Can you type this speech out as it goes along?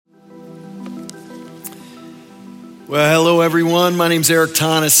Well, hello everyone. My name's Eric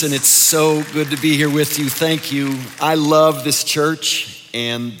Tonnes, and it's so good to be here with you. Thank you. I love this church,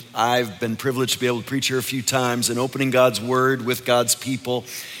 and I've been privileged to be able to preach here a few times, and opening God's Word with God's people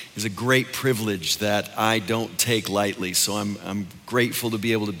is a great privilege that I don't take lightly. So I'm grateful to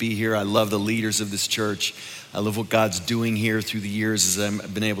be able to be here. I love the leaders of this church. I love what God's doing here through the years as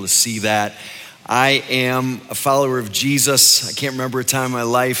I've been able to see that. I am a follower of Jesus. I can't remember a time in my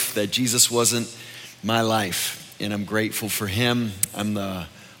life that Jesus wasn't my life. And I'm grateful for him. I'm the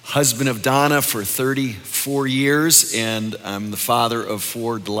husband of Donna for 34 years, and I'm the father of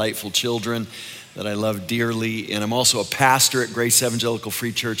 4 delightful children that I love dearly. And I'm also a pastor at Grace Evangelical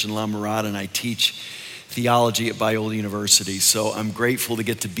Free Church in La Mirada, and I teach theology at Biola University. So I'm grateful to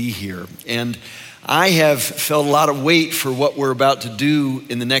get to be here. And I have felt a lot of weight for what we're about to do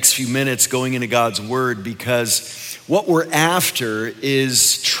in the next few minutes going into God's Word, because what we're after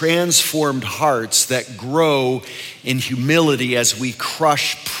is transformed hearts that grow in humility as we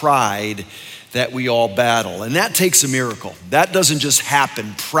crush pride that we all battle. And that takes a miracle. That doesn't just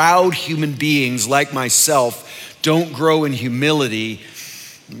happen. Proud human beings like myself don't grow in humility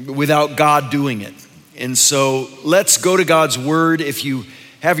without God doing it. And so let's go to God's Word. If you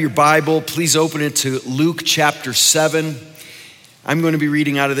have your Bible, please open it to Luke chapter 7. I'm going to be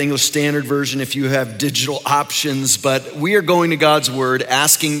reading out of the English Standard Version if you have digital options, but we are going to God's Word,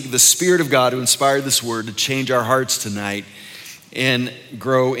 asking the Spirit of God to inspire this Word to change our hearts tonight and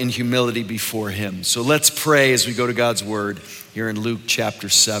grow in humility before Him. So let's pray as we go to God's Word here in Luke chapter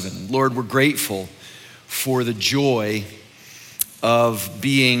 7. Lord, we're grateful for the joy of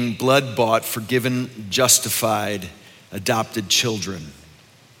being blood-bought, forgiven, justified, adopted children.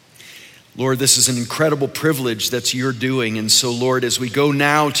 Lord, this is an incredible privilege that's your doing. And so, Lord, as we go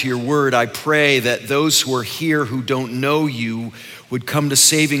now to your word, I pray that those who are here who don't know you would come to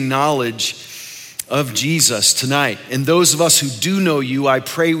saving knowledge of Jesus tonight. And those of us who do know you, I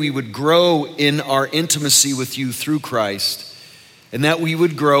pray we would grow in our intimacy with you through Christ, and that we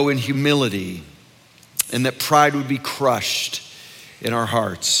would grow in humility, and that pride would be crushed in our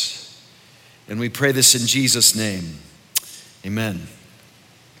hearts. And we pray this in Jesus' name. Amen.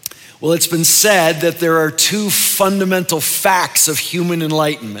 Well, it's been said that there are 2 fundamental facts of human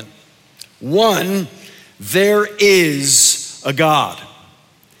enlightenment. 1, there is a God.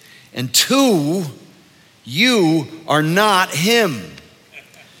 And 2, you are not him.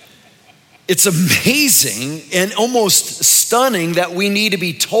 It's amazing and almost stunning that we need to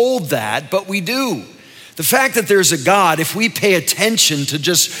be told that, but we do. The fact that there's a God, if we pay attention to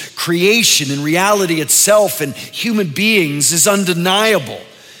just creation and reality itself and human beings, is undeniable.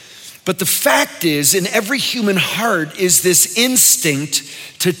 But the fact is, in every human heart is this instinct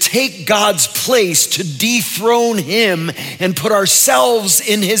to take God's place, to dethrone him and put ourselves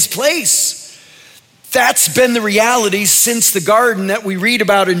in his place. That's been the reality since the garden that we read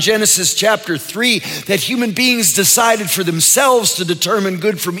about in Genesis chapter 3, that human beings decided for themselves to determine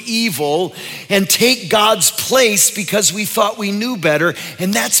good from evil and take God's place because we thought we knew better.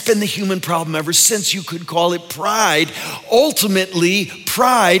 And that's been the human problem ever since. You could call it pride. Ultimately,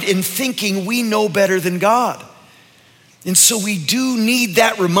 pride in thinking we know better than God. And so we do need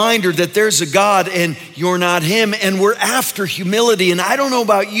that reminder that there's a God and you're not him, and we're after humility. And I don't know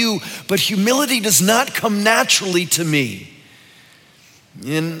about you, but humility does not come naturally to me.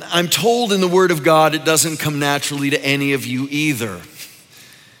 And I'm told in the Word of God it doesn't come naturally to any of you either.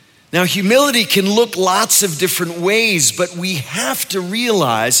 Now, humility can look lots of different ways, but we have to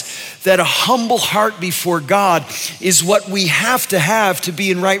realize that a humble heart before God is what we have to be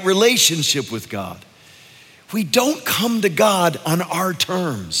in right relationship with God. We don't come to God on our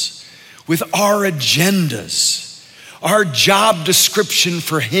terms, with our agendas, our job description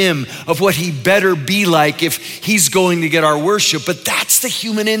for him of what he better be like if he's going to get our worship. But that's the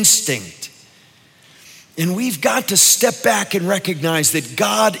human instinct. And we've got to step back and recognize that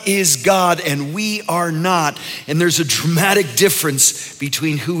God is God and we are not. And there's a dramatic difference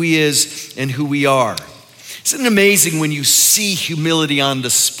between who he is and who we are. Isn't it amazing when you see humility on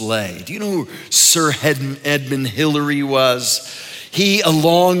display? Do you know who Sir Edmund Hillary was? He,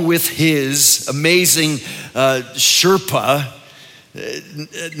 along with his amazing Sherpa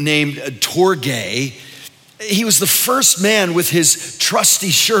named Torgay, he was the first man with his trusty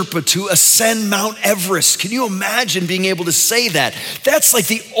Sherpa to ascend Mount Everest. Can you imagine being able to say that? That's like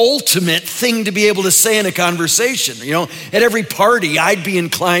the ultimate thing to be able to say in a conversation. You know, at every party, I'd be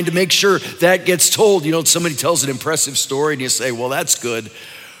inclined to make sure that gets told. You know, somebody tells an impressive story and you say, well, that's good,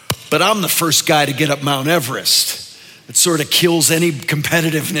 but I'm the first guy to get up Mount Everest. It sort of kills any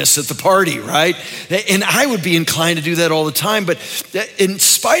competitiveness at the party, right? And I would be inclined to do that all the time. But in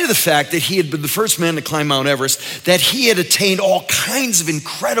spite of the fact that he had been the first man to climb Mount Everest, that he had attained all kinds of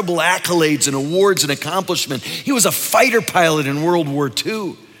incredible accolades and awards and accomplishment. He was a fighter pilot in World War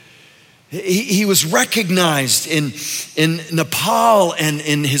II. He was recognized in Nepal and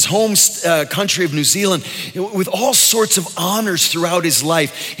in his home country of New Zealand with all sorts of honors throughout his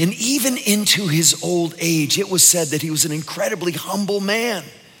life. And even into his old age, it was said that he was an incredibly humble man.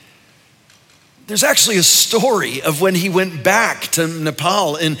 There's actually a story of when he went back to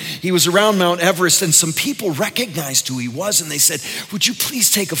Nepal and he was around Mount Everest, and some people recognized who he was and they said, "Would you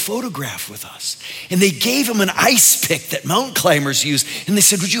please take a photograph with us?" And they gave him an ice pick that mountain climbers use, and they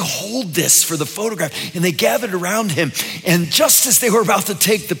said, "Would you hold this for the photograph?" And they gathered around him, and just as they were about to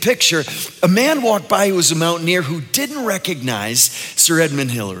take the picture, a man walked by who was a mountaineer who didn't recognize Sir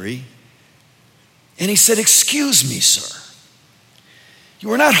Edmund Hillary, and he said, "Excuse me, sir. You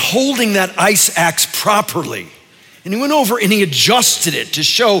were not holding that ice axe properly." And he went over and he adjusted it to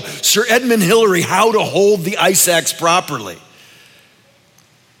show Sir Edmund Hillary how to hold the ice axe properly.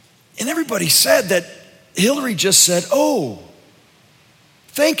 And everybody said that Hillary just said, "Oh,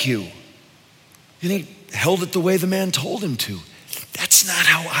 thank you." And he held it the way the man told him to. That's not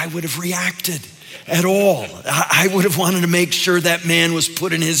how I would have reacted at all. I would have wanted to make sure that man was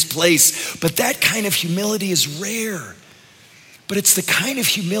put in his place. But that kind of humility is rare. But it's the kind of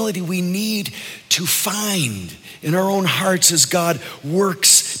humility we need to find in our own hearts as God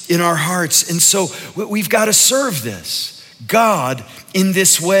works in our hearts. And so we've got to serve this God in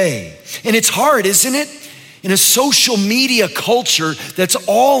this way. And it's hard, isn't it? In a social media culture that's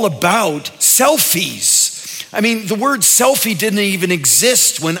all about selfies. I mean, the word selfie didn't even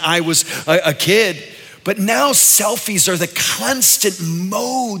exist when I was a kid. But now selfies are the constant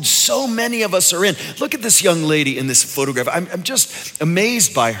mode so many of us are in. Look at this young lady in this photograph. I'm just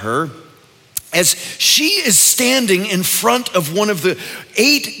amazed by her as she is standing in front of one of the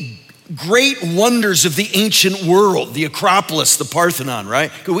 8 great wonders of the ancient world, the Acropolis, the Parthenon,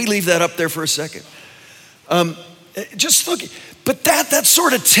 right? Could we leave that up there for a second? Just look. But that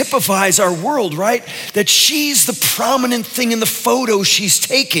sort of typifies our world, right? That she's the prominent thing in the photo she's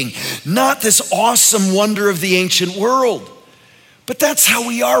taking, not this awesome wonder of the ancient world. But that's how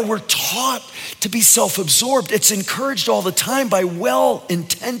we are. We're taught to be self-absorbed. It's encouraged all the time by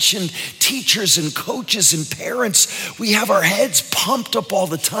well-intentioned teachers and coaches and parents. We have our heads pumped up all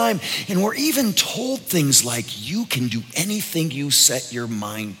the time, and we're even told things like, "You can do anything you set your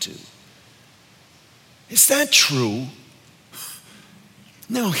mind to." Is that true?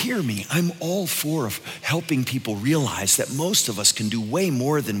 Now hear me, I'm all for helping people realize that most of us can do way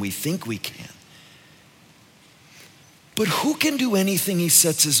more than we think we can. But who can do anything he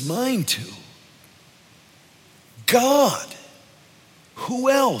sets his mind to? God. Who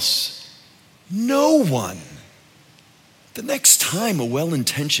else? No one. The next time a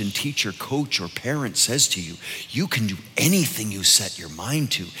well-intentioned teacher, coach, or parent says to you, "You can do anything you set your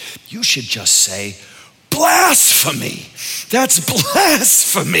mind to," you should just say, "Blasphemy. That's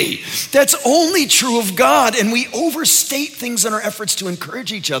blasphemy. That's only true of God." And we overstate things in our efforts to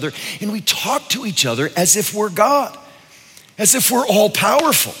encourage each other, and we talk to each other as if we're God, as if we're all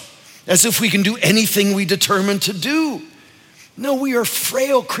powerful, as if we can do anything we determine to do. No, we are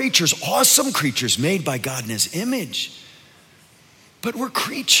frail creatures, awesome creatures made by God in his image. But we're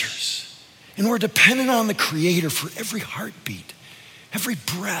creatures, and we're dependent on the Creator for every heartbeat, every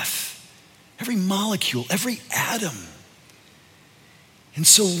breath, every molecule, every atom. And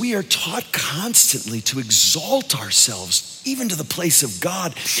so we are taught constantly to exalt ourselves, even to the place of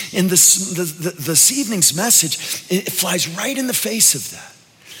God. And this evening's message, it flies right in the face of that.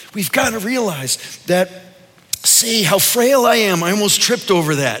 We've got to realize that, see how frail I am. I almost tripped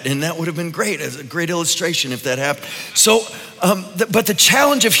over that, and that would have been great, as a great illustration if that happened. So, but the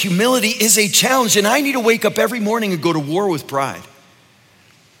challenge of humility is a challenge, and I need to wake up every morning and go to war with pride.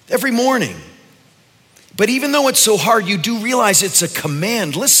 Every morning. But even though it's so hard, you do realize it's a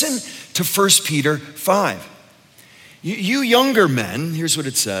command. Listen to 1 Peter 5. You younger men, here's what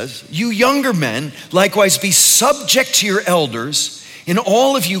it says. "You younger men, likewise be subject to your elders, and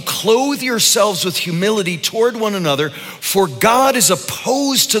all of you clothe yourselves with humility toward one another, for God is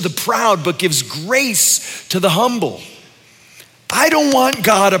opposed to the proud, but gives grace to the humble." I don't want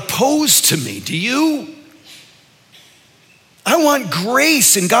God opposed to me, do you? I want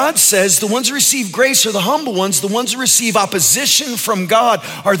grace, and God says the ones who receive grace are the humble ones. The ones who receive opposition from God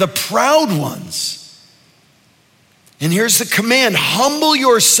are the proud ones. And here's the command: humble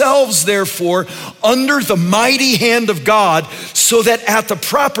yourselves, therefore, under the mighty hand of God, so that at the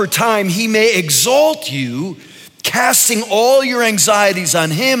proper time he may exalt you casting all your anxieties on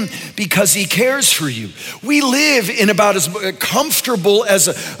him because he cares for you. We live in about as comfortable as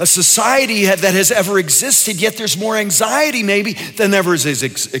a society that has ever existed, yet there's more anxiety maybe than ever has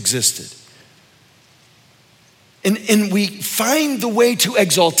existed. And we find the way to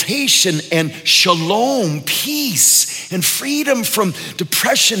exaltation and shalom, peace, and freedom from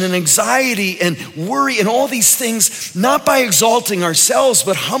depression and anxiety and worry and all these things, not by exalting ourselves,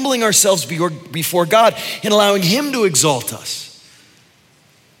 but humbling ourselves before God and allowing him to exalt us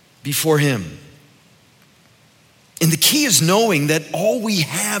before him. And the key is knowing that all we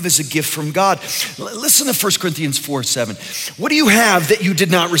have is a gift from God. Listen to 1 Corinthians 4:7. What do you have that you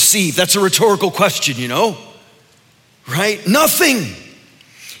did not receive? That's a rhetorical question, you know. Right? Nothing.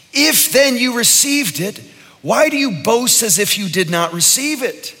 If then you received it, why do you boast as if you did not receive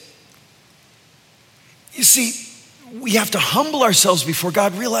it? You see, we have to humble ourselves before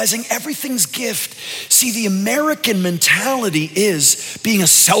God, realizing everything's gift. See, the American mentality is being a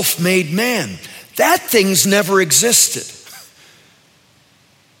self-made man. That thing's never existed.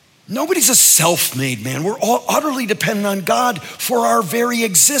 Nobody's a self-made man. We're all utterly dependent on God for our very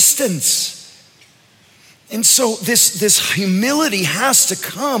existence. And so this humility has to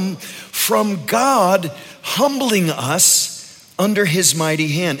come from God humbling us under his mighty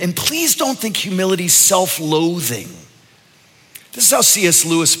hand. And please don't think humility is self-loathing. This is how C.S.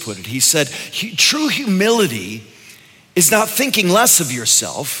 Lewis put it. He said, true humility is not thinking less of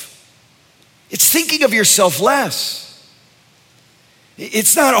yourself. It's thinking of yourself less.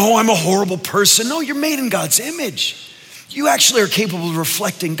 It's not, oh, I'm a horrible person. No, you're made in God's image. You actually are capable of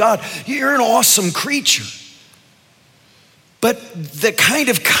reflecting God. You're an awesome creature. But the kind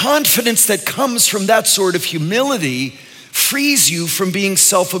of confidence that comes from that sort of humility frees you from being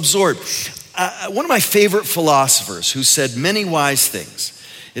self-absorbed. One of my favorite philosophers who said many wise things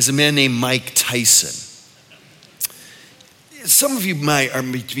is a man named Mike Tyson. Some of you might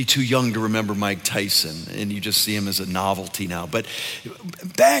be too young to remember Mike Tyson, and you just see him as a novelty now. But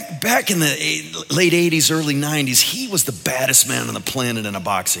back in the late 80s, early 90s, he was the baddest man on the planet in a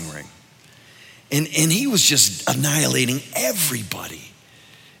boxing ring. And he was just annihilating everybody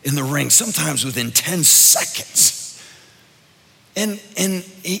in the ring, sometimes within 10 seconds. And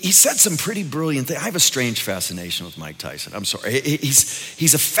he said some pretty brilliant things. I have a strange fascination with Mike Tyson. I'm sorry.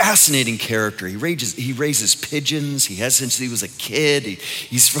 He's a fascinating character. He raises pigeons. He has since he was a kid.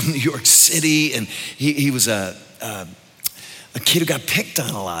 He's from New York City, and he was a kid who got picked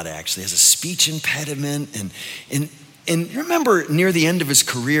on a lot, actually. He has a speech impediment, and you remember near the end of his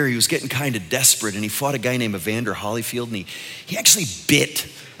career, he was getting kind of desperate, and he fought a guy named Evander Holyfield, and he actually bit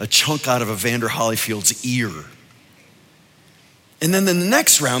a chunk out of Evander Holyfield's ear. And then in the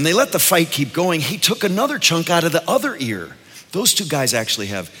next round, they let the fight keep going. He took another chunk out of the other ear. Those two guys actually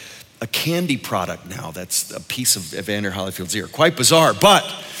have a candy product now that's a piece of Evander Holyfield's ear. Quite bizarre, but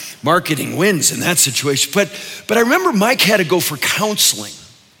marketing wins in that situation. But I remember Mike had to go for counseling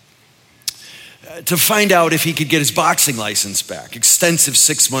to find out if he could get his boxing license back. Extensive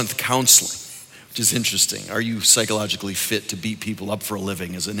 6-month counseling, which is interesting. Are you psychologically fit to beat people up for a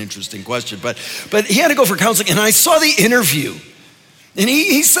living is an interesting question. But he had to go for counseling, and I saw the interview. And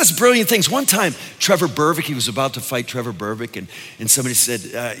he says brilliant things. One time, Trevor Bervick, he was about to fight Trevor Bervick, and somebody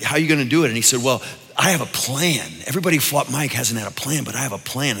said, how are you gonna do it? And he said, well, I have a plan. Everybody who fought Mike hasn't had a plan, but I have a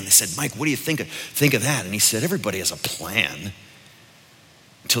plan. And they said, Mike, what do you think of that? And he said, everybody has a plan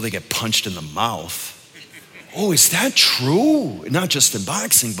until they get punched in the mouth. Oh, is that true? Not just in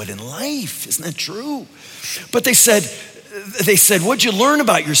boxing, but in life. Isn't that true? But they said, what'd you learn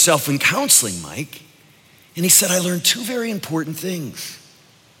about yourself in counseling, Mike? And he said, I learned 2 very important things.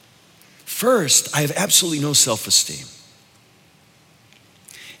 First, I have absolutely no self-esteem.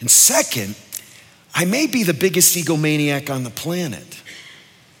 And second, I may be the biggest egomaniac on the planet.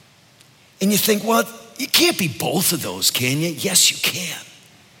 And you think, well, you can't be both of those, can you? Yes, you can.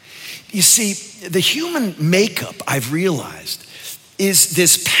 You see, the human makeup, I've realized, is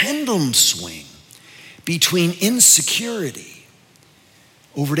this pendulum swing between insecurity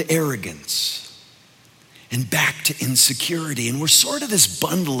over to arrogance and back to insecurity. And we're sort of this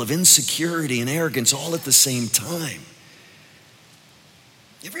bundle of insecurity and arrogance all at the same time.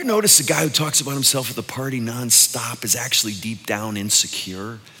 You ever notice a guy who talks about himself at the party nonstop is actually deep down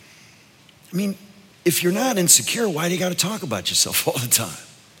insecure? I mean, if you're not insecure, why do you got to talk about yourself all the time?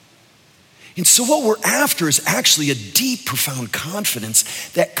 And so what we're after is actually a deep, profound confidence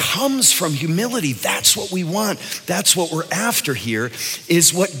that comes from humility. That's what we want. That's what we're after here,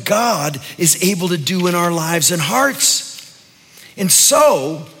 is what God is able to do in our lives and hearts. And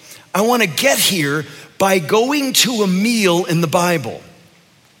so I want to get here by going to a meal in the Bible.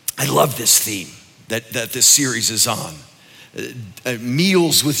 I love this theme. that this series is on.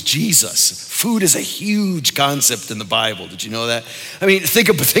 Meals with Jesus. Food is a huge concept in the Bible. Did you know that? I mean, think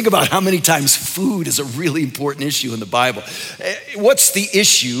about how many times food is a really important issue in the Bible. What's the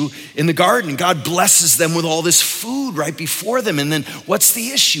issue in the garden? God blesses them with all this food right before them. And then what's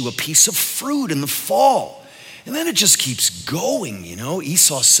the issue? A piece of fruit in the fall. And then it just keeps going, you know.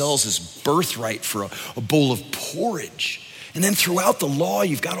 Esau sells his birthright for a bowl of porridge. And then throughout the law,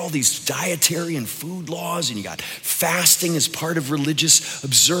 you've got all these dietary and food laws, and you got fasting as part of religious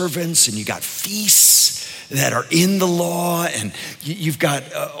observance, and you got feasts that are in the law, and you've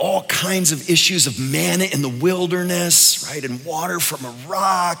got all kinds of issues of manna in the wilderness, right, and water from a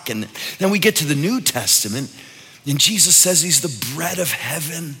rock. And then we get to the New Testament, and Jesus says he's the bread of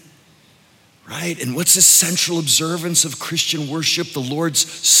heaven. Right? And what's the central observance of Christian worship? The Lord's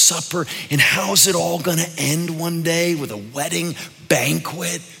Supper. And how's it all going to end one day? With a wedding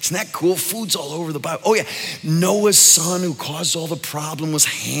banquet? Isn't that cool? Food's all over the Bible. Oh yeah, Noah's son who caused all the problem was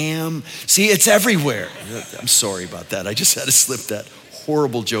Ham. See, it's everywhere. I'm sorry about that. I just had to slip that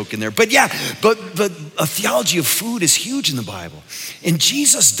horrible joke in there. But yeah, but a theology of food is huge in the Bible. And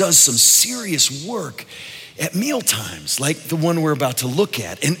Jesus does some serious work at meal times, like the one we're about to look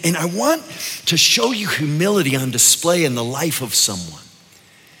at. And I want to show you humility on display in the life of someone.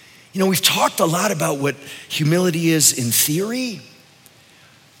 You know, we've talked a lot about what humility is in theory,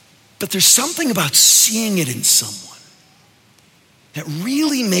 but there's something about seeing it in someone that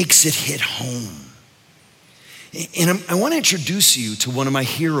really makes it hit home. And I want to introduce you to one of my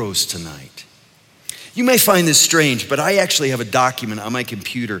heroes tonight. You may find this strange, but I actually have a document on my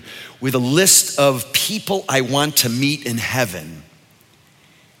computer with a list of people I want to meet in heaven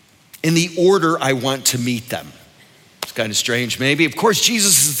in the order I want to meet them. It's kind of strange, maybe. Of course,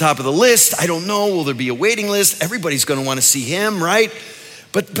 Jesus is at the top of the list. I don't know, will there be a waiting list? Everybody's going to want to see him, right?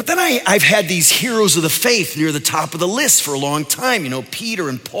 But then I've had these heroes of the faith near the top of the list for a long time. You know, Peter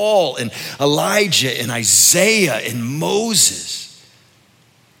and Paul and Elijah and Isaiah and Moses.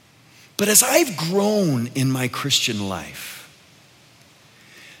 But as I've grown in my Christian life,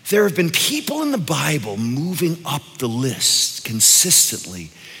 there have been people in the Bible moving up the list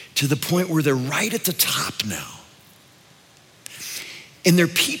consistently to the point where they're right at the top now. And they're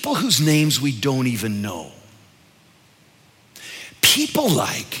people whose names we don't even know. People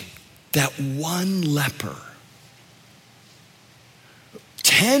like that one leper.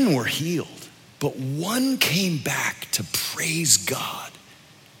 10 were healed, but one came back to praise God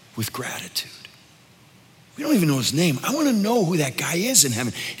with gratitude. We don't even know his name. I want to know who that guy is in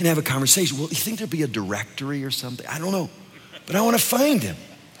heaven and have a conversation. Well, you think there'll be a directory or something? I don't know, but I want to find him.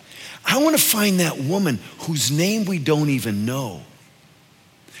 I want to find that woman whose name we don't even know,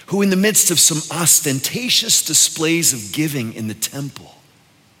 who in the midst of some ostentatious displays of giving in the temple,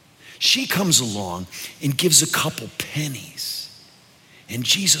 she comes along and gives a couple pennies. And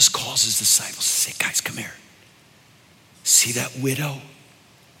Jesus calls his disciples and says, "Guys, come here. See that widow?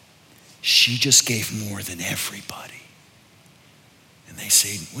 She just gave more than everybody." And they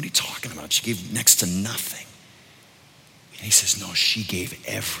say, "What are you talking about? She gave next to nothing." And he says, "No, she gave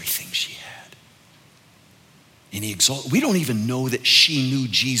everything she had." And he exalted. We don't even know that she knew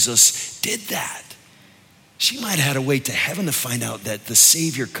Jesus did that. She might have had to wait to heaven to find out that the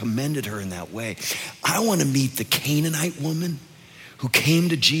Savior commended her in that way. I want to meet the Canaanite woman who came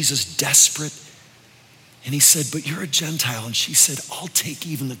to Jesus desperate. And he said, "But you're a Gentile." And she said, "I'll take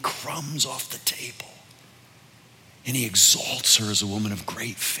even the crumbs off the table." And he exalts her as a woman of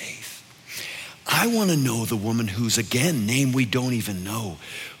great faith. I want to know the woman whose, again, name we don't even know,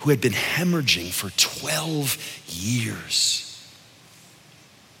 who had been hemorrhaging for 12 years.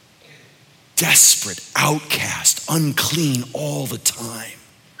 Desperate, outcast, unclean all the time.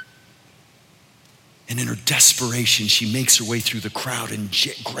 And in her desperation, she makes her way through the crowd and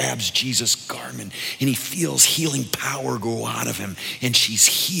grabs Jesus' garment. And he feels healing power go out of him. And she's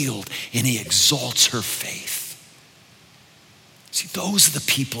healed. And he exalts her faith. See, those are the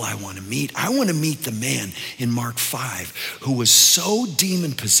people I want to meet. I want to meet the man in Mark 5 who was so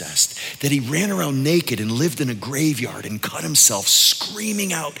demon-possessed that he ran around naked and lived in a graveyard and cut himself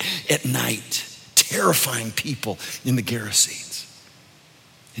screaming out at night, terrifying people in the Gerasenes.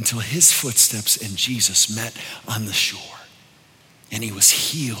 Until his footsteps and Jesus met on the shore. And he was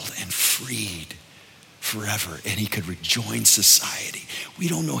healed and freed forever. And he could rejoin society. We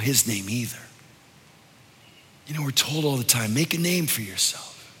don't know his name either. You know, we're told all the time, make a name for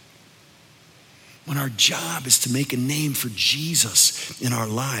yourself. When our job is to make a name for Jesus in our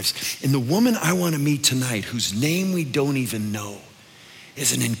lives. And the woman I want to meet tonight, whose name we don't even know,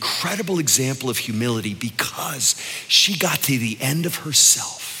 is an incredible example of humility because she got to the end of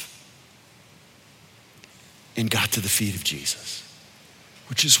herself and got to the feet of Jesus,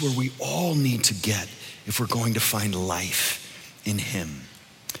 which is where we all need to get if we're going to find life in him.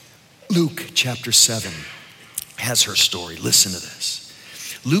 Luke chapter 7 has her story. Listen to this.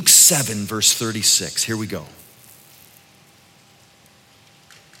 Luke 7 verse 36. Here we go.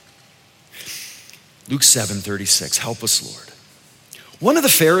 Luke 7:36. Help us, Lord. One of the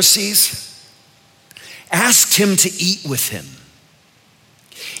Pharisees asked him to eat with him.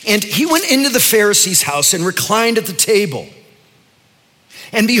 And he went into the Pharisee's house and reclined at the table.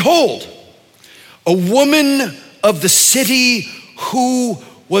 And behold, a woman of the city who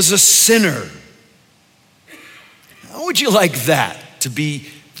was a sinner. How would you like that to be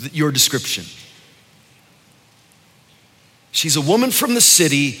your description? She's a woman from the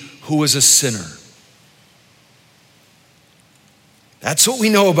city who was a sinner. That's what we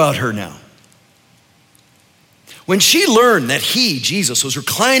know about her now. When she learned that he, Jesus, was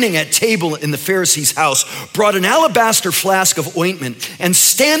reclining at table in the Pharisee's house, brought an alabaster flask of ointment and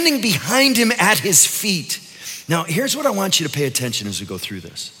standing behind him at his feet. Now, here's what I want you to pay attention as we go through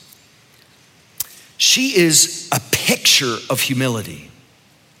this. She is a picture of humility,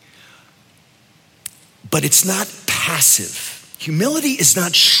 but it's not passive. Humility is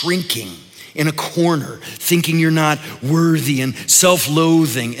not shrinking in a corner, thinking you're not worthy and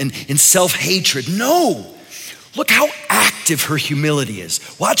self-loathing and self-hatred. No. Look how active her humility is.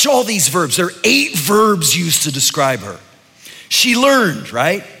 Watch all these verbs. There are 8 verbs used to describe her. She learned,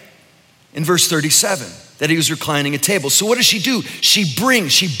 right? In verse 37, that he was reclining at table. So what does she do? She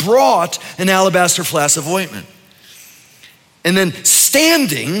brought an alabaster flask of ointment. And then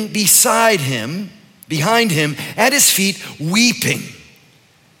standing beside him, behind him, at his feet, weeping.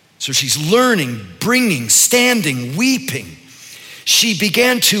 So she's learning, bringing, standing, weeping. She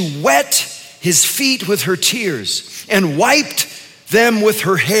began to wet his feet with her tears and wiped them with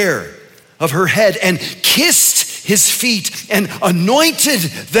her hair of her head and kissed his feet and anointed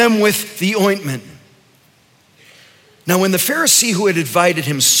them with the ointment. Now, when the Pharisee who had invited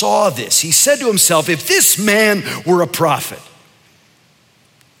him saw this, he said to himself, if this man were a prophet,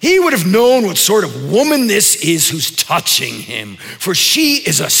 he would have known what sort of woman this is who's touching him, for she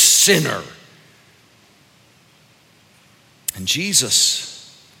is a sinner. And Jesus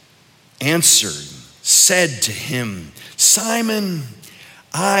answered, said to him, Simon,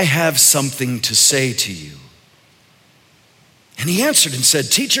 I have something to say to you. And he answered and said,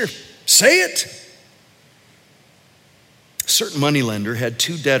 Teacher, say it. A certain moneylender had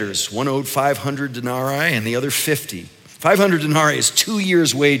 2 debtors. One owed 500 denarii and the other 50. 500 denarii is 2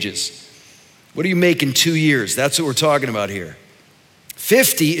 years' wages. What do you make in 2 years? That's what we're talking about here.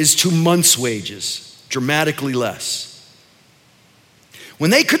 50 is 2 months' wages, dramatically less. When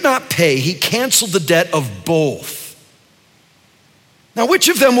they could not pay, he canceled the debt of both. Now, which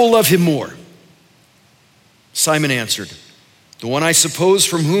of them will love him more? Simon answered, the one, I suppose,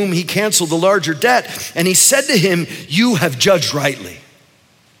 from whom he canceled the larger debt. And he said to him, you have judged rightly.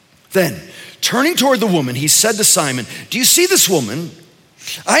 Then, turning toward the woman, he said to Simon, do you see this woman?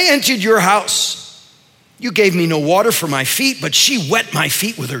 I entered your house. You gave me no water for my feet, but she wet my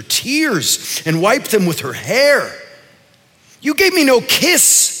feet with her tears and wiped them with her hair. You gave me no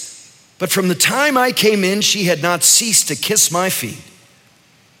kiss, but from the time I came in, she had not ceased to kiss my feet.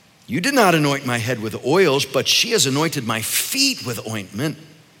 You did not anoint my head with oils, but she has anointed my feet with ointment.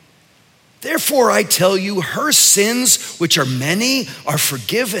 Therefore, I tell you, her sins, which are many, are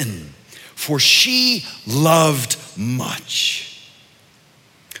forgiven, for she loved much.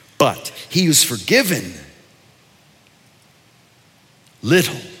 But he who's forgiven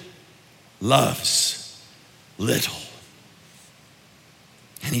little loves little.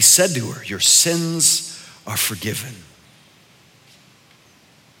 And he said to her, your sins are forgiven.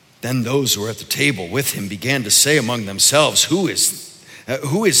 Then those who were at the table with him began to say among themselves, who is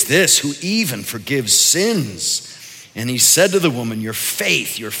this who even forgives sins? And he said to the woman, your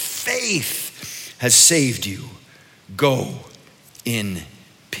faith has saved you. Go in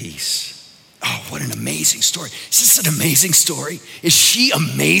peace. Oh, what an amazing story. Is this an amazing story? Is she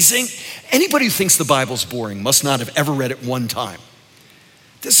amazing? Anybody who thinks the Bible's boring must not have ever read it one time.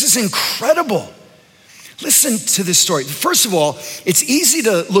 This is incredible. Listen to this story. First of all, it's easy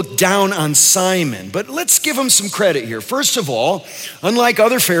to look down on Simon, but let's give him some credit here. First of all, unlike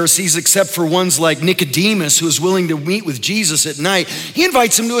other Pharisees, except for ones like Nicodemus, who is willing to meet with Jesus at night, he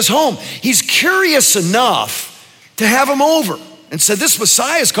invites him to his home. He's curious enough to have him over and said, this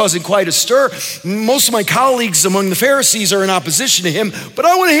Messiah is causing quite a stir. Most of my colleagues among the Pharisees are in opposition to him, but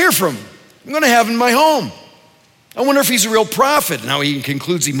I want to hear from him. I'm going to have him in my home. I wonder if he's a real prophet. Now he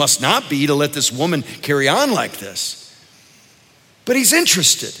concludes he must not be to let this woman carry on like this. But he's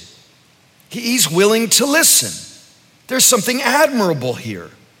interested. He's willing to listen. There's something admirable here.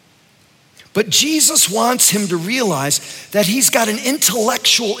 But Jesus wants him to realize that he's got an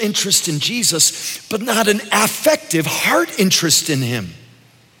intellectual interest in Jesus, but not an affective heart interest in him.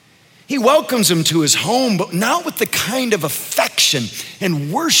 He welcomes him to his home, but not with the kind of affection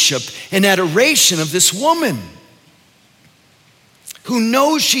and worship and adoration of this woman who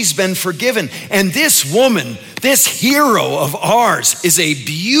knows she's been forgiven. And this woman, this hero of ours, is a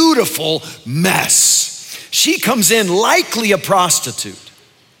beautiful mess. She comes in likely a prostitute.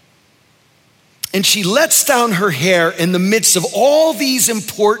 And she lets down her hair in the midst of all these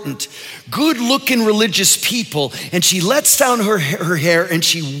important, good-looking religious people. And she lets down her hair and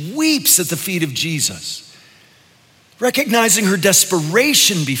she weeps at the feet of Jesus, recognizing her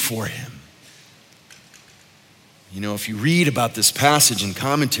desperation before him. You know, if you read about this passage in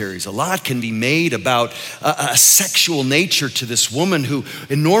commentaries, a lot can be made about a sexual nature to this woman who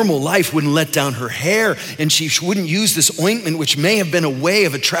in normal life wouldn't let down her hair, and she wouldn't use this ointment, which may have been a way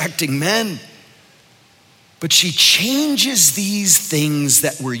of attracting men. But she changes these things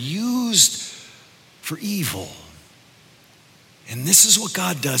that were used for evil. And this is what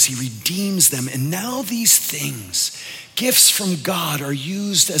God does. He redeems them. And now these things, gifts from God, are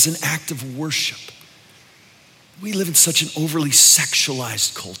used as an act of worship. We live in such an overly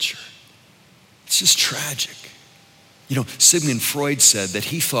sexualized culture. It's just tragic. You know, Sigmund Freud said that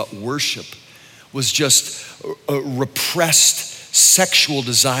he thought worship was just repressed sexual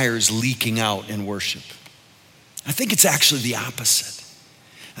desires leaking out in worship. I think it's actually the opposite.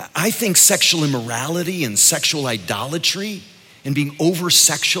 I think sexual immorality and sexual idolatry and being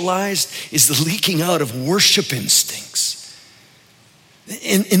over-sexualized is the leaking out of worship instincts.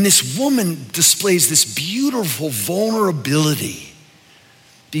 And this woman displays this beautiful vulnerability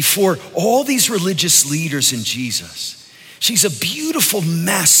before all these religious leaders in Jesus. She's a beautiful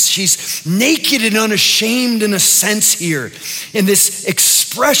mess. She's naked and unashamed in a sense here in this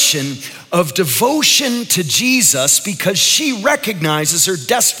expression of devotion to Jesus, because she recognizes her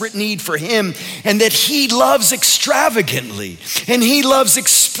desperate need for him and that he loves extravagantly and he loves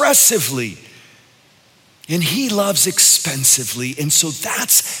expressively and he loves expensively. And so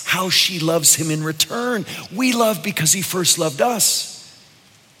that's how she loves him in return. We love because he first loved us.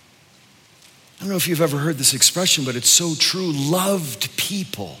 I don't know if you've ever heard this expression, but it's so true. Loved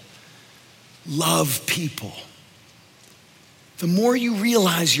people love people. The more you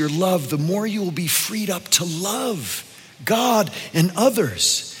realize you're loved, the more you will be freed up to love God and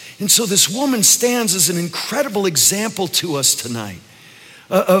others. And so this woman stands as an incredible example to us tonight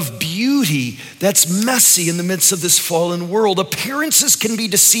of beauty that's messy in the midst of this fallen world. Appearances can be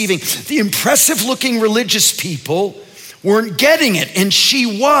deceiving. The impressive looking religious people weren't getting it, and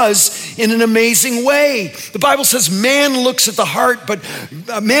she was in an amazing way. The Bible says man looks at the heart, but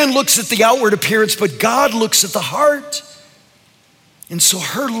man looks at the outward appearance, but God looks at the heart. And so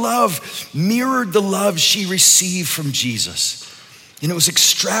her love mirrored the love she received from Jesus. And it was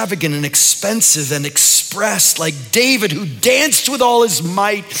extravagant and expensive and expressed like David, who danced with all his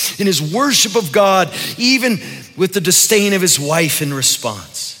might in his worship of God, even with the disdain of his wife in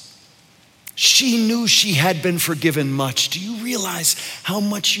response. She knew she had been forgiven much. Do you realize how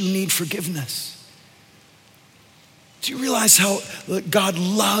much you need forgiveness? Do you realize how God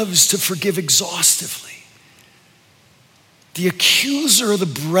loves to forgive exhaustively? The accuser of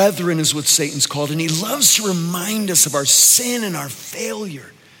the brethren is what Satan's called, and he loves to remind us of our sin and our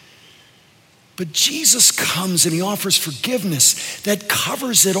failure. But Jesus comes and he offers forgiveness that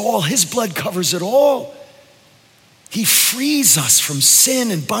covers it all. His blood covers it all. He frees us from sin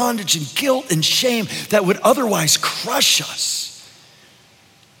and bondage and guilt and shame that would otherwise crush us.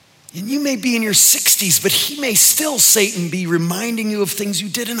 And you may be in your 60s, but he may still, Satan, be reminding you of things you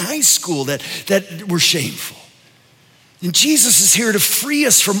did in high school that were shameful. And Jesus is here to free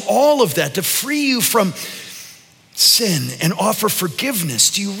us from all of that, to free you from sin and offer forgiveness.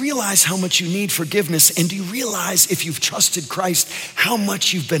 Do you realize how much you need forgiveness? And do you realize, if you've trusted Christ, how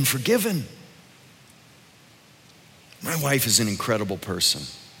much you've been forgiven? My wife is an incredible person,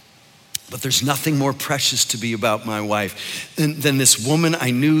 but there's nothing more precious to be about my wife than this woman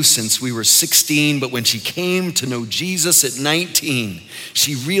I knew since we were 16, but when she came to know Jesus at 19,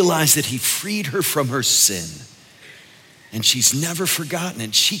 she realized that he freed her from her sin. And she's never forgotten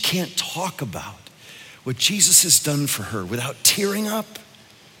it. She can't talk about what Jesus has done for her without tearing up,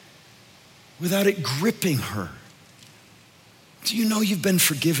 without it gripping her. Do you know you've been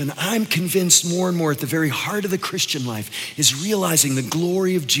forgiven? I'm convinced more and more at the very heart of the Christian life is realizing the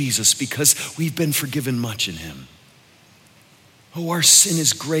glory of Jesus because we've been forgiven much in him. Oh, our sin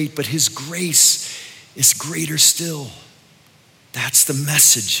is great, but his grace is greater still. That's the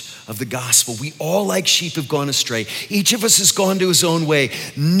message of the gospel. We all like sheep have gone astray. Each of us has gone to his own way.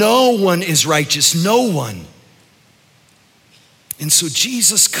 No one is righteous, no one. And so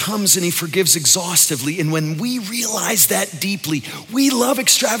Jesus comes and he forgives exhaustively. And when we realize that deeply, we love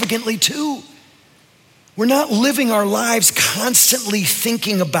extravagantly too. We're not living our lives constantly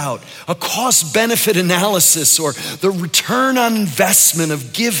thinking about a cost-benefit analysis or the return on investment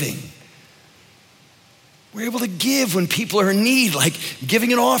of giving. We're able to give when people are in need, like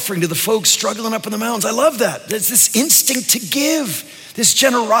giving an offering to the folks struggling up in the mountains. I love that. There's this instinct to give. This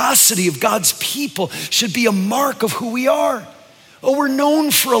generosity of God's people should be a mark of who we are. Oh, we're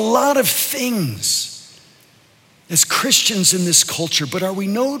known for a lot of things as Christians in this culture, but are we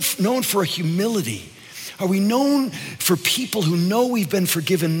known for a humility? Are we known for people who know we've been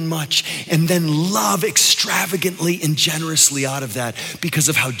forgiven much and then love extravagantly and generously out of that because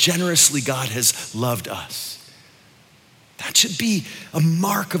of how generously God has loved us? That should be a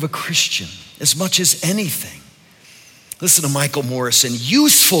mark of a Christian as much as anything. Listen to Michael Morrison.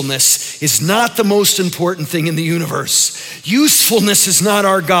 Usefulness is not the most important thing in the universe. Usefulness is not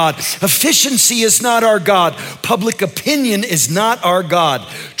our God. Efficiency is not our God. Public opinion is not our God.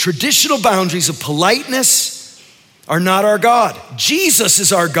 Traditional boundaries of politeness are not our God. Jesus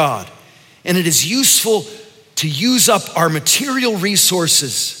is our God. And it is useful to use up our material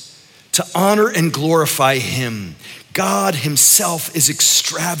resources to honor and glorify him. God himself is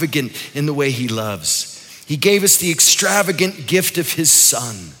extravagant in the way he loves. He gave us the extravagant gift of his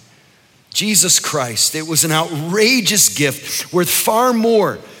son, Jesus Christ. It was an outrageous gift worth far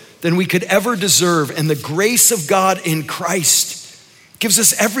more than we could ever deserve. And the grace of God in Christ gives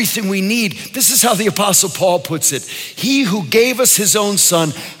us everything we need. This is how the Apostle Paul puts it. He who gave us his own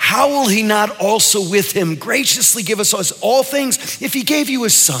son, how will he not also with him graciously give us all things? If he gave you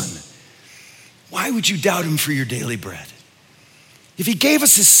his son, why would you doubt him for your daily bread? If he gave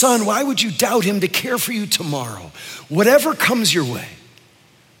us his son, why would you doubt him to care for you tomorrow? Whatever comes your way,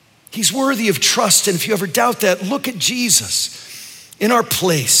 he's worthy of trust. And if you ever doubt that, look at Jesus in our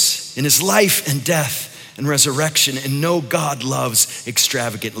place, in his life and death and resurrection, and know God loves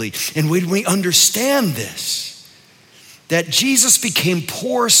extravagantly. And when we understand this, that Jesus became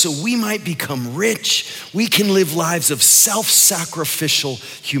poor so we might become rich, we can live lives of self-sacrificial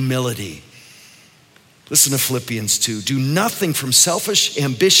humility. Listen to Philippians 2. Do nothing from selfish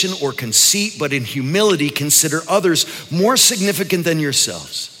ambition or conceit, but in humility consider others more significant than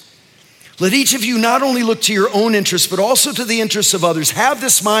yourselves. Let each of you not only look to your own interests, but also to the interests of others. Have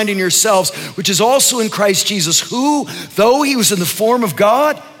this mind in yourselves, which is also in Christ Jesus, who, though he was in the form of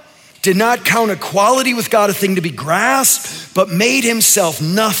God, did not count equality with God a thing to be grasped, but made himself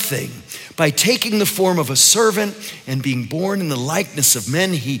nothing. By taking the form of a servant and being born in the likeness of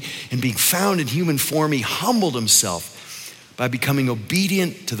men, and being found in human form, he humbled himself by becoming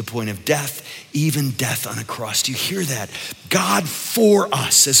obedient to the point of death, even death on a cross. Do you hear that? God for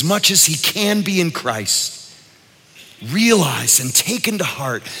us, as much as he can be in Christ, realized and taken to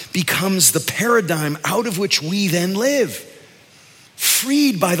heart, becomes the paradigm out of which we then live.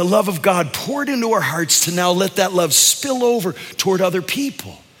 Freed by the love of God poured into our hearts to now let that love spill over toward other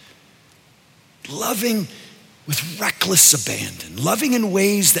people. Loving with reckless abandon, loving in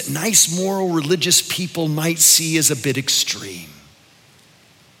ways that nice, moral, religious people might see as a bit extreme.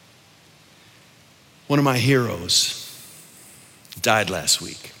 One of my heroes died last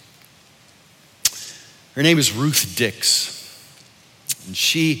week. Her name is Ruth Dix, and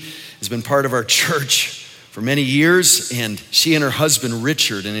she has been part of our church for many years, and she and her husband,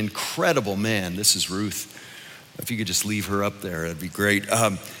 Richard, an incredible man. This is Ruth. If you could just leave her up there, that'd be great.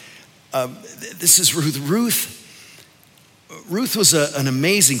 This is Ruth. Ruth was an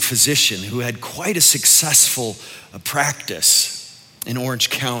amazing physician who had quite a successful practice in Orange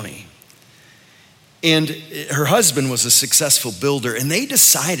County. And her husband was a successful builder, and they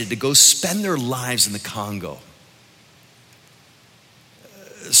decided to go spend their lives in the Congo,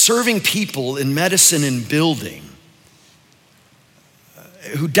 serving people in medicine and building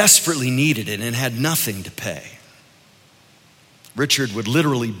who desperately needed it and had nothing to pay. Richard would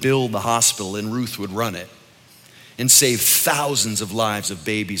literally build the hospital and Ruth would run it and save thousands of lives of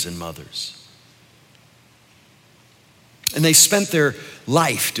babies and mothers. And they spent their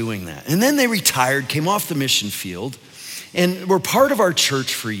life doing that. And then they retired, came off the mission field, and were part of our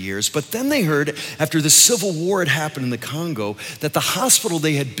church for years. But then they heard, after the civil war had happened in the Congo, that the hospital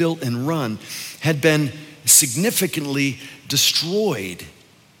they had built and run had been significantly destroyed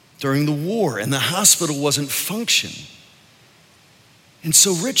during the war, and the hospital wasn't functioning. And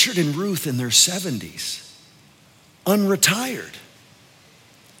so Richard and Ruth in their 70s, unretired,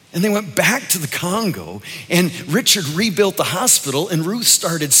 And they went back to the Congo, and Richard rebuilt the hospital, and Ruth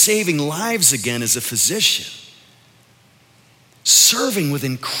started saving lives again as a physician, serving with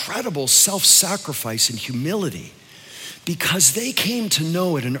incredible self-sacrifice and humility, because they came to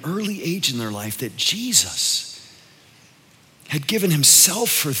know at an early age in their life that Jesus had given himself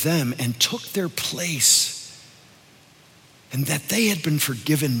for them and took their place, and that they had been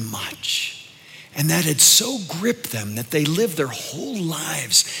forgiven much. And that had so gripped them that they lived their whole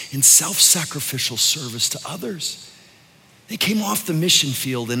lives in self-sacrificial service to others. They came off the mission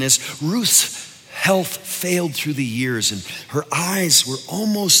field, and as Ruth's health failed through the years and her eyes were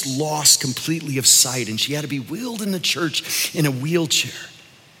almost lost completely of sight, and she had to be wheeled in the church in a wheelchair,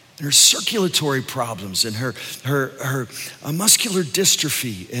 and her circulatory problems and her muscular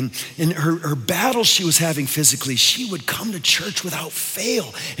dystrophy and her battle she was having physically, she would come to church without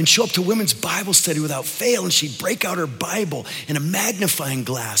fail and show up to women's Bible study without fail, and she'd break out her Bible and a magnifying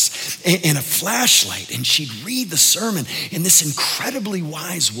glass and a flashlight, and she'd read the sermon. And this incredibly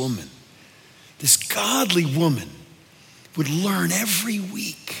wise woman, this godly woman, would learn every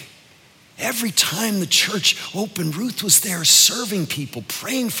week. Every time the church opened, Ruth was there serving people,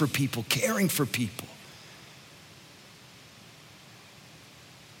 praying for people, caring for people.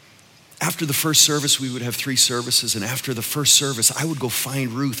 After the first service, we would have 3 services, and after the first service, I would go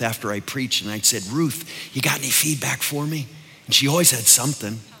find Ruth after I preached, and I'd said, "Ruth, you got any feedback for me?" And she always had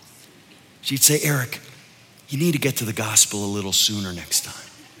something. She'd say, "Eric, you need to get to the gospel a little sooner next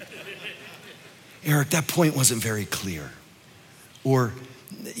time. Eric, that point wasn't very clear." Or,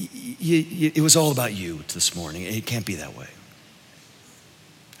 "It was all about you this morning. It can't be that way."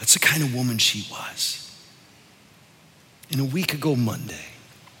 That's the kind of woman she was. And a week ago Monday,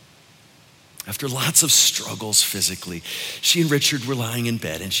 after lots of struggles physically, she and Richard were lying in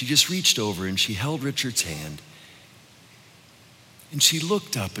bed, and she just reached over and she held Richard's hand. And she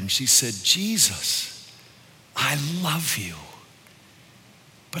looked up and she said, "Jesus, I love you,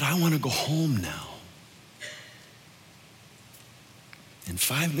 but I want to go home now." And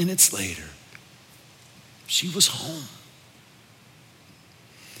 5 minutes later, she was home.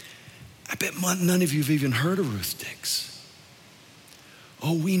 I bet none of you have even heard of Ruth Dix.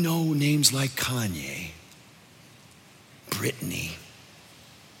 Oh, we know names like Kanye, Britney,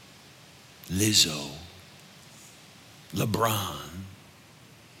 Lizzo, LeBron.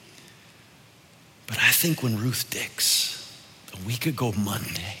 But I think when Ruth Dix, a week ago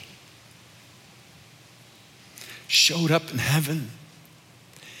Monday, showed up in heaven,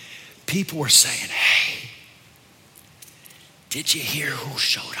 people were saying, "Hey, did you hear who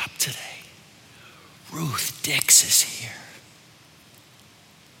showed up today? Ruth Dix is here."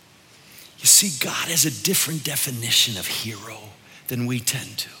 You see, God has a different definition of hero than we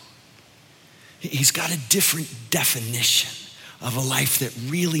tend to. He's got a different definition of a life that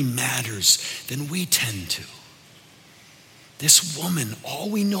really matters than we tend to. This woman, all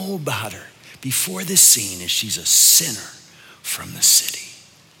we know about her before this scene is she's a sinner from the city.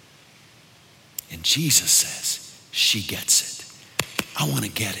 And Jesus says, she gets it. I want to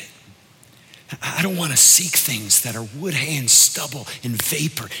get it. I don't want to seek things that are wood, hay, and stubble and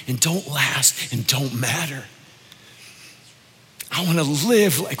vapor and don't last and don't matter. I want to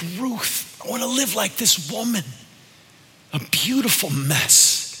live like Ruth. I want to live like this woman. A beautiful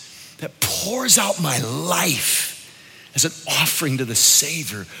mess that pours out my life as an offering to the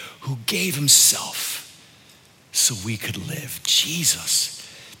Savior who gave himself so we could live. Jesus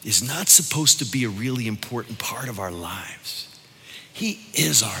is not supposed to be a really important part of our lives. He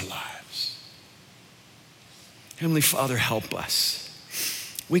is our lives. Heavenly Father, help us.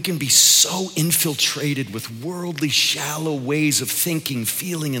 We can be so infiltrated with worldly, shallow ways of thinking,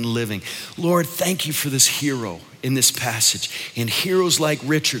 feeling, and living. Lord, thank you for this hero in this passage, and heroes like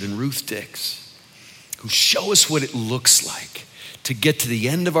Richard and Ruth Dix, who show us what it looks like to get to the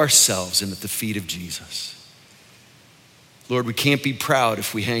end of ourselves and at the feet of Jesus. Lord, we can't be proud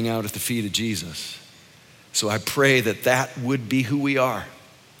if we hang out at the feet of Jesus. So I pray that that would be who we are.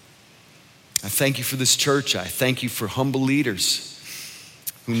 I thank you for this church. I thank you for humble leaders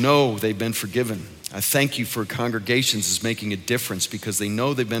who know they've been forgiven. I thank you for congregations that's making a difference because they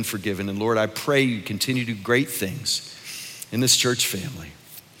know they've been forgiven. And Lord, I pray you continue to do great things in this church family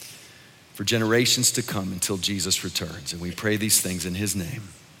for generations to come until Jesus returns. And we pray these things in his name.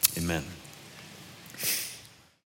 Amen.